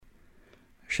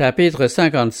Chapitre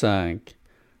 55.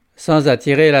 Sans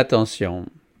attirer l'attention.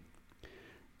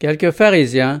 Quelques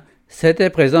pharisiens s'étaient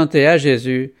présentés à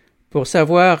Jésus pour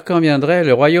savoir quand viendrait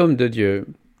le royaume de Dieu.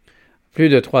 Plus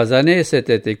de 3 années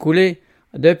s'étaient écoulées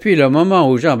depuis le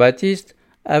moment où Jean-Baptiste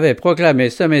avait proclamé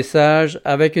ce message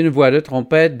avec une voix de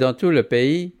trompette dans tout le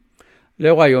pays.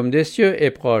 Le royaume des cieux est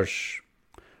proche.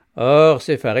 Or,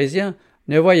 ces pharisiens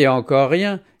ne voyaient encore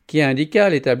rien qui indiquât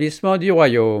l'établissement du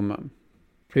royaume.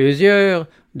 Plusieurs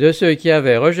de ceux qui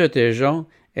avaient rejeté Jean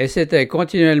et s'étaient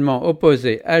continuellement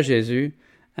opposés à Jésus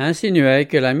insinuaient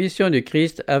que la mission du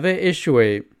Christ avait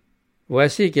échoué.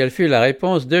 Voici quelle fut la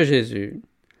réponse de Jésus.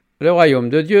 Le royaume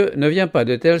de Dieu ne vient pas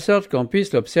de telle sorte qu'on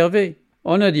puisse l'observer.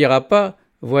 On ne dira pas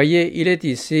 « Voyez, il est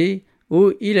ici »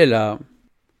 ou « Il est là ».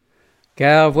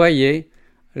 Car voyez,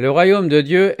 le royaume de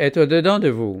Dieu est au-dedans de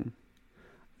vous.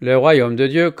 Le royaume de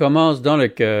Dieu commence dans le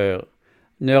cœur.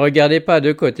 Ne regardez pas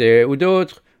de côté ou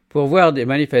d'autre pour voir des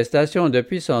manifestations de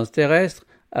puissance terrestre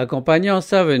accompagnant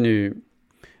sa venue.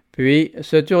 Puis,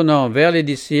 se tournant vers les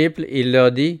disciples, il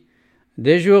leur dit «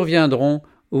 Des jours viendront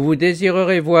où vous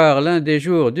désirerez voir l'un des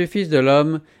jours du Fils de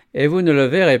l'homme, et vous ne le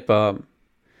verrez pas.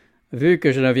 Vu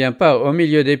que je ne viens pas au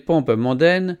milieu des pompes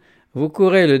mondaines, vous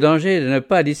courez le danger de ne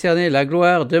pas discerner la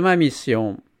gloire de ma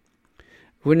mission.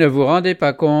 Vous ne vous rendez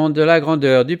pas compte de la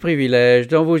grandeur du privilège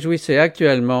dont vous jouissez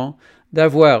actuellement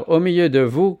d'avoir au milieu de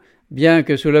vous, bien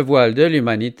que sous le voile de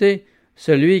l'humanité,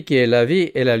 celui qui est la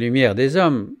vie et la lumière des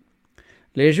hommes.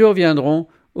 Les jours viendront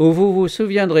où vous vous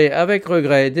souviendrez avec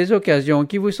regret des occasions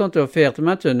qui vous sont offertes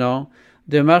maintenant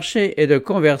de marcher et de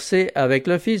converser avec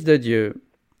le Fils de Dieu.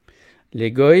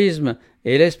 L'égoïsme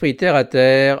et l'esprit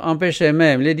terre-à-terre empêchaient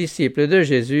même les disciples de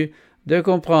Jésus de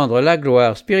comprendre la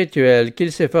gloire spirituelle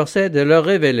qu'il s'efforçait de leur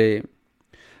révéler.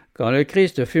 Quand le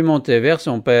Christ fut monté vers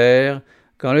son Père,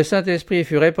 quand le Saint-Esprit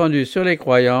fut répandu sur les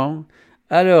croyants,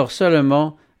 alors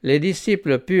seulement les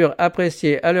disciples purent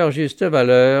apprécier à leur juste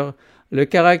valeur le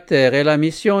caractère et la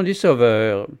mission du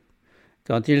Sauveur.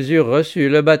 Quand ils eurent reçu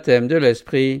le baptême de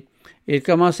l'Esprit, ils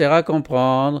commencèrent à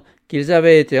comprendre qu'ils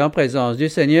avaient été en présence du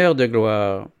Seigneur de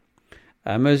gloire.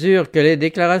 À mesure que les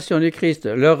déclarations du Christ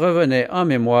leur revenaient en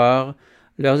mémoire,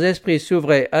 leurs esprits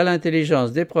s'ouvraient à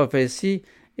l'intelligence des prophéties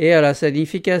et à la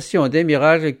signification des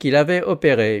miracles qu'il avait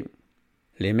opérés.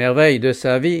 Les merveilles de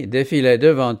sa vie défilaient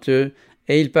devant eux,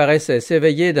 et ils paraissaient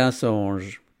s'éveiller d'un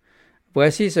songe.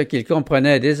 Voici ce qu'ils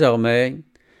comprenaient désormais.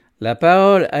 La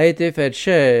parole a été faite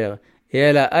chair, et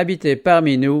elle a habité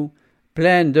parmi nous,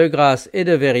 pleine de grâce et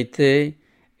de vérité,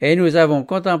 et nous avons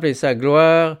contemplé sa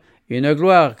gloire, une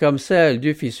gloire comme celle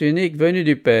du Fils unique venu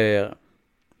du Père.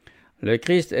 Le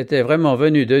Christ était vraiment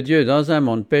venu de Dieu dans un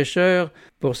monde pécheur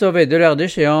pour sauver de leur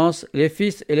déchéance les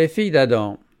fils et les filles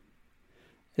d'Adam.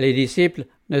 Les disciples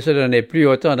ne se donnaient plus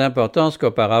autant d'importance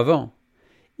qu'auparavant.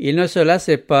 Ils ne se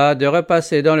lassaient pas de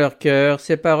repasser dans leur cœur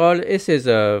ses paroles et ses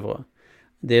œuvres.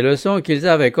 Des leçons qu'ils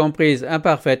avaient comprises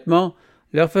imparfaitement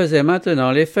leur faisaient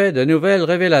maintenant l'effet de nouvelles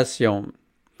révélations.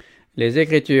 Les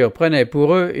Écritures prenaient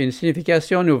pour eux une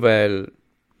signification nouvelle.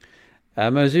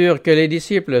 À mesure que les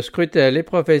disciples scrutaient les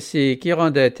prophéties qui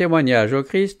rendaient témoignage au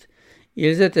Christ,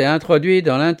 ils étaient introduits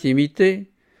dans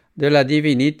l'intimité de la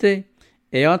divinité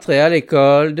et entraient à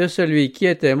l'école de celui qui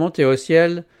était monté au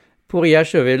ciel pour y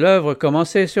achever l'œuvre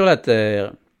commencée sur la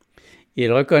terre.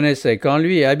 Ils reconnaissaient qu'en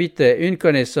lui habitait une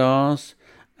connaissance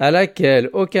à laquelle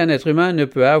aucun être humain ne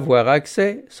peut avoir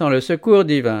accès sans le secours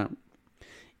divin.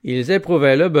 Ils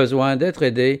éprouvaient le besoin d'être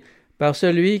aidés par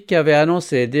celui qui avait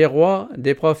annoncé des rois,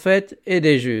 des prophètes et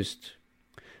des justes.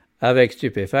 Avec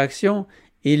stupéfaction,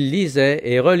 ils lisaient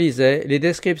et relisaient les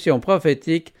descriptions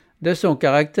prophétiques de son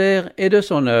caractère et de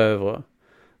son œuvre.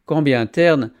 Combien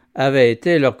terne avait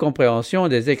été leur compréhension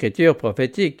des Écritures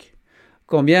prophétiques,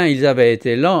 combien ils avaient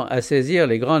été lents à saisir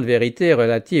les grandes vérités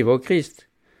relatives au Christ.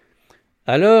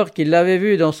 Alors qu'ils l'avaient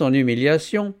vu dans son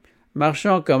humiliation,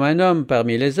 marchant comme un homme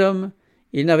parmi les hommes,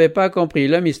 ils n'avaient pas compris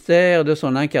le mystère de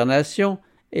son incarnation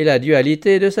et la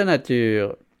dualité de sa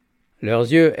nature.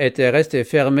 Leurs yeux étaient restés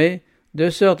fermés, de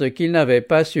sorte qu'ils n'avaient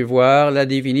pas su voir la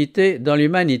divinité dans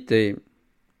l'humanité.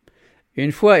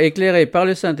 Une fois éclairés par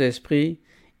le Saint-Esprit,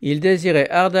 ils désiraient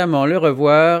ardemment le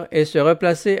revoir et se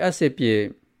replacer à ses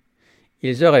pieds.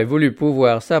 Ils auraient voulu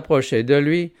pouvoir s'approcher de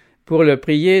lui pour le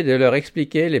prier de leur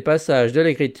expliquer les passages de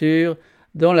l'Écriture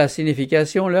dont la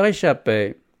signification leur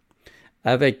échappait.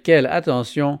 Avec quelle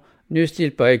attention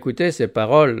n'eussent-ils pas écouté ces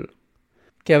paroles?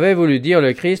 Qu'avait voulu dire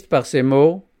le Christ par ces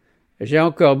mots? J'ai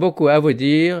encore beaucoup à vous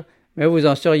dire, mais vous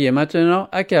en seriez maintenant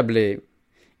accablés.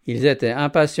 Ils étaient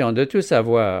impatients de tout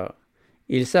savoir.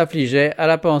 Ils s'affligeaient à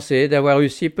la pensée d'avoir eu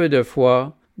si peu de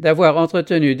foi, d'avoir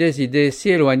entretenu des idées si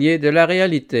éloignées de la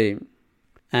réalité.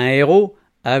 Un héros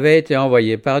avait été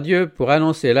envoyé par Dieu pour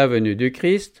annoncer la venue du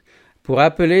Christ, pour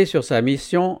appeler sur sa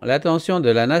mission l'attention de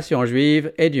la nation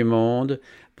juive et du monde,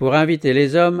 pour inviter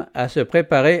les hommes à se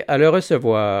préparer à le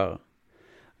recevoir.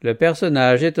 Le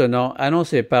personnage étonnant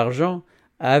annoncé par Jean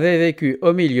avait vécu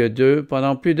au milieu d'eux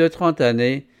pendant plus de 30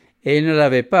 années et ils ne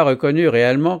l'avaient pas reconnu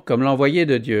réellement comme l'envoyé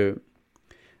de Dieu.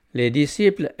 Les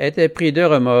disciples étaient pris de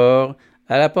remords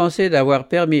à la pensée d'avoir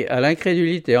permis à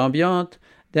l'incrédulité ambiante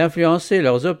d'influencer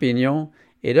leurs opinions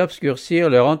et d'obscurcir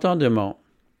leur entendement.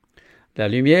 La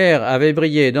lumière avait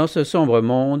brillé dans ce sombre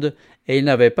monde et ils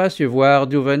n'avaient pas su voir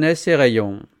d'où venaient ces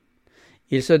rayons.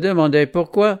 Ils se demandaient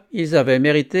pourquoi ils avaient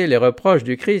mérité les reproches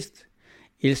du Christ.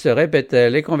 Ils se répétaient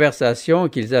les conversations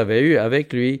qu'ils avaient eues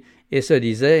avec lui et se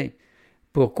disaient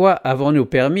 « Pourquoi avons-nous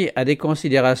permis à des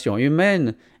considérations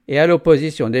humaines et à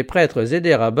l'opposition des prêtres et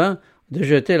des rabbins de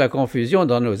jeter la confusion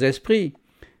dans nos esprits,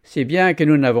 si bien que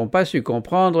nous n'avons pas su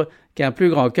comprendre qu'un plus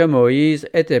grand que Moïse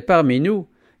était parmi nous,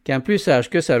 qu'un plus sage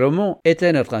que Salomon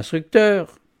était notre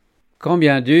instructeur.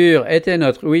 Combien dur était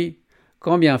notre oui,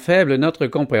 combien faible notre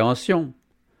compréhension. »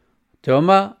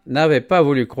 Thomas n'avait pas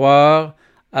voulu croire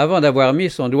avant d'avoir mis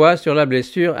son doigt sur la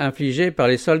blessure infligée par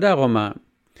les soldats romains.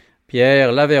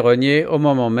 Pierre l'avait renié au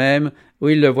moment même où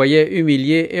il le voyait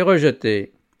humilié et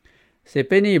rejeté. Ces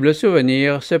pénibles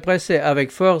souvenirs se pressaient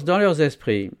avec force dans leurs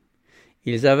esprits.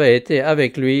 Ils avaient été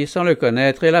avec lui sans le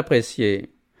connaître et l'apprécier.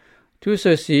 Tout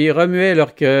ceci remuait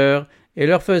leur cœur et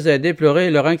leur faisait déplorer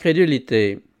leur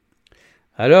incrédulité.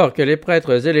 Alors que les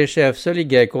prêtres et les chefs se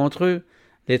liguaient contre eux,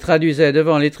 les traduisaient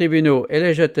devant les tribunaux et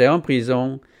les jetaient en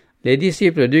prison, les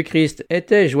disciples du Christ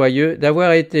étaient joyeux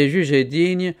d'avoir été jugés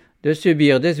dignes de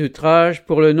subir des outrages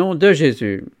pour le nom de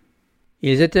Jésus.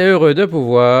 Ils étaient heureux de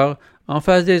pouvoir, en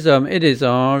face des hommes et des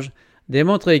anges,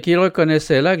 démontrer qu'ils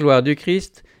reconnaissaient la gloire du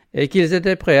Christ et qu'ils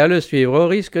étaient prêts à le suivre au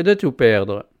risque de tout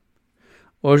perdre.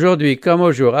 Aujourd'hui comme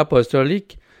au jour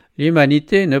apostolique,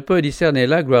 l'humanité ne peut discerner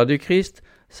la gloire du Christ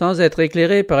sans être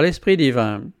éclairée par l'Esprit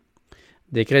divin.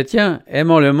 Des chrétiens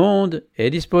aimant le monde et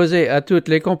disposés à toutes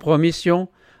les compromissions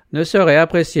ne sauraient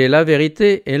apprécier la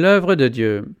vérité et l'œuvre de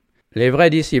Dieu. Les vrais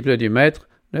disciples du Maître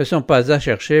ne sont pas à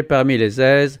chercher parmi les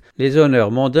aises, les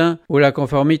honneurs mondains ou la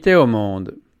conformité au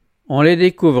monde. On les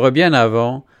découvre bien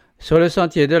avant, sur le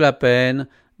sentier de la peine,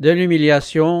 de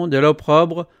l'humiliation, de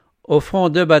l'opprobre, au front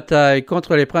de bataille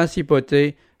contre les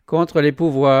principautés, contre les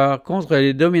pouvoirs, contre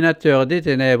les dominateurs des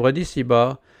ténèbres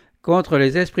d'ici-bas, contre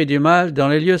les esprits du mal dans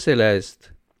les lieux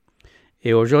célestes.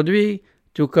 Et aujourd'hui,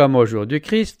 tout comme au jour du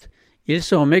Christ, ils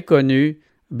sont méconnus,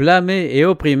 blâmés et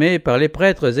opprimés par les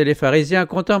prêtres et les pharisiens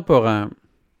contemporains.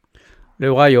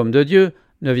 Le royaume de Dieu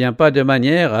ne vient pas de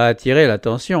manière à attirer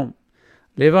l'attention.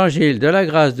 L'évangile de la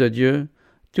grâce de Dieu,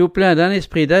 tout plein d'un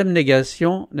esprit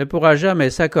d'abnégation, ne pourra jamais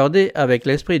s'accorder avec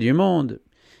l'esprit du monde.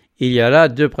 Il y a là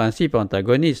deux principes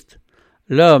antagonistes.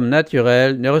 L'homme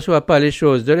naturel ne reçoit pas les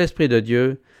choses de l'esprit de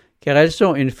Dieu, car elles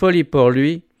sont une folie pour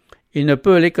lui. Il ne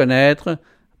peut les connaître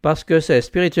parce que c'est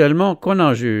spirituellement qu'on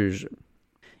en juge.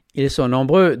 Ils sont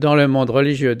nombreux dans le monde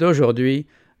religieux d'aujourd'hui,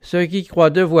 ceux qui croient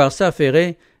devoir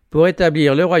s'affairer pour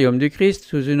établir le royaume du Christ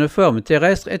sous une forme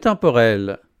terrestre et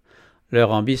temporelle.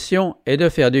 Leur ambition est de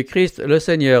faire du Christ le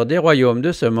Seigneur des royaumes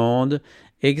de ce monde,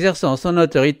 exerçant son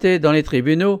autorité dans les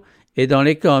tribunaux et dans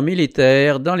les camps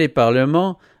militaires, dans les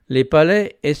parlements, les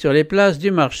palais et sur les places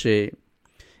du marché.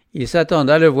 Ils s'attendent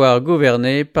à le voir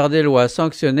gouverner par des lois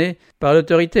sanctionnées par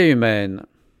l'autorité humaine.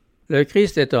 Le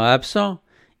Christ étant absent,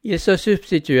 il se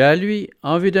substitue à lui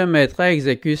en vue de mettre à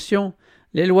exécution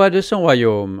les lois de son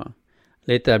royaume.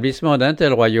 L'établissement d'un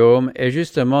tel royaume est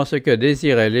justement ce que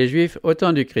désiraient les Juifs au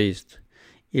temps du Christ.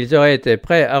 Ils auraient été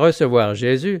prêts à recevoir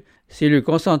Jésus s'il eût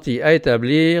consenti à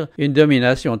établir une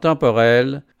domination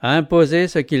temporelle, à imposer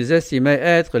ce qu'ils estimaient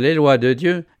être les lois de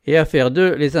Dieu et à faire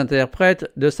d'eux les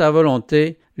interprètes de sa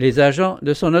volonté, les agents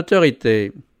de son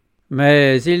autorité.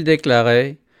 Mais il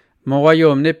déclarait « Mon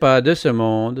royaume n'est pas de ce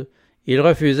monde », il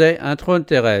refusait un trône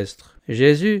terrestre.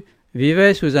 Jésus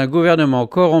vivait sous un gouvernement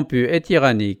corrompu et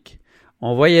tyrannique.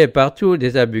 On voyait partout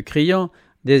des abus criants,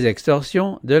 des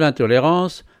extorsions, de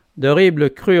l'intolérance,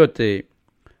 d'horribles cruautés.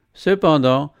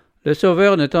 Cependant, le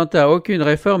Sauveur ne tenta aucune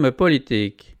réforme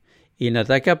politique. Il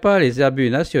n'attaqua pas les abus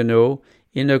nationaux,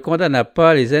 il ne condamna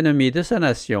pas les ennemis de sa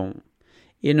nation.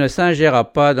 Il ne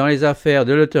s'ingéra pas dans les affaires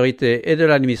de l'autorité et de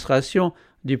l'administration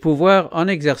du pouvoir en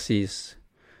exercice.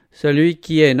 Celui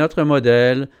qui est notre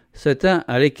modèle se tint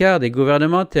à l'écart des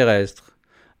gouvernements terrestres.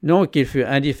 Non qu'il fût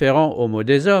indifférent aux maux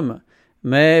des hommes,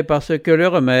 mais parce que le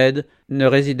remède ne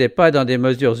résidait pas dans des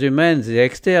mesures humaines et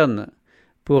externes.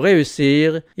 Pour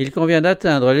réussir, il convient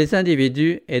d'atteindre les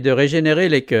individus et de régénérer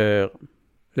les cœurs.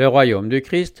 Le royaume du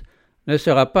Christ ne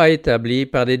sera pas établi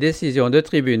par des décisions de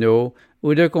tribunaux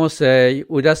ou de conseils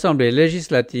ou d'assemblées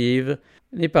législatives,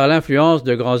 ni par l'influence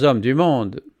de grands hommes du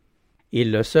monde.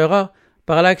 Il le sera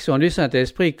par l'action du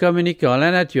Saint-Esprit communiquant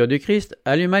la nature du Christ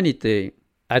à l'humanité.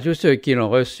 À tous ceux qui l'ont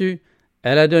reçu,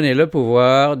 elle a donné le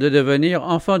pouvoir de devenir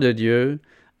enfants de Dieu,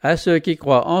 à ceux qui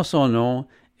croient en son nom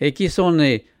et qui sont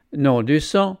nés non du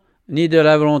sang, ni de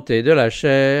la volonté de la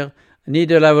chair, ni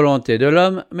de la volonté de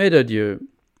l'homme, mais de Dieu.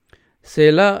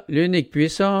 C'est là l'unique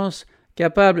puissance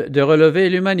capable de relever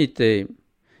l'humanité.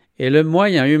 Et le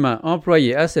moyen humain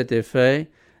employé à cet effet,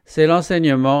 c'est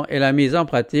l'enseignement et la mise en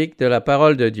pratique de la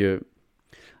parole de Dieu.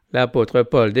 L'apôtre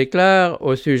Paul déclare,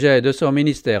 au sujet de son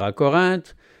ministère à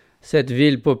Corinthe, cette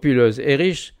ville populeuse et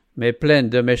riche, mais pleine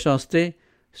de méchanceté,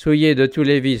 souillée de tous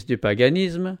les vices du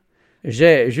paganisme, «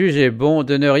 J'ai jugé bon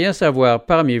de ne rien savoir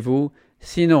parmi vous,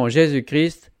 sinon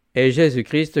Jésus-Christ et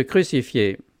Jésus-Christ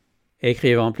crucifié. »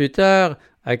 Écrivant plus tard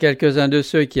à quelques-uns de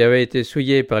ceux qui avaient été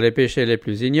souillés par les péchés les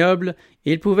plus ignobles,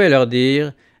 il pouvait leur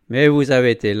dire « Mais vous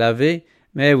avez été lavés,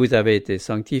 mais vous avez été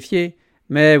sanctifiés,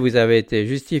 mais vous avez été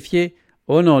justifiés,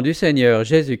 au nom du Seigneur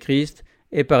Jésus-Christ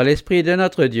et par l'Esprit de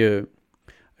notre Dieu.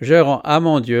 Je rends à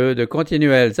mon Dieu de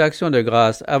continuelles actions de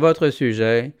grâce à votre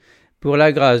sujet, pour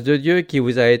la grâce de Dieu qui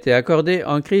vous a été accordée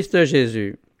en Christ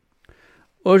Jésus. »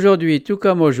 Aujourd'hui, tout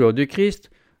comme au jour du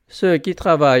Christ, ceux qui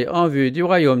travaillent en vue du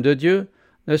royaume de Dieu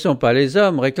ne sont pas les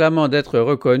hommes réclamant d'être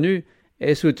reconnus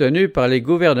et soutenus par les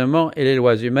gouvernements et les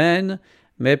lois humaines,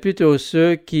 mais plutôt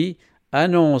ceux qui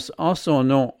annoncent en son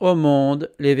nom au monde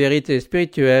les vérités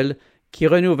spirituelles qui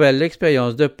renouvellent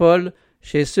l'expérience de Paul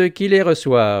chez ceux qui les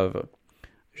reçoivent.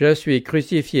 Je suis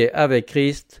crucifié avec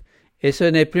Christ, et ce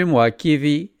n'est plus moi qui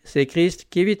vis, c'est Christ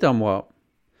qui vit en moi.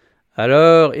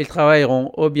 Alors ils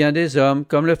travailleront au bien des hommes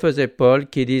comme le faisait Paul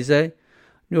qui disait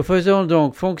 « Nous faisons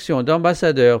donc fonction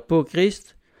d'ambassadeurs pour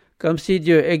Christ, comme si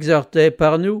Dieu exhortait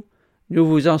par nous, nous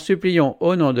vous en supplions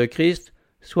au nom de Christ,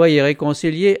 soyez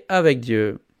réconciliés avec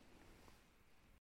Dieu. »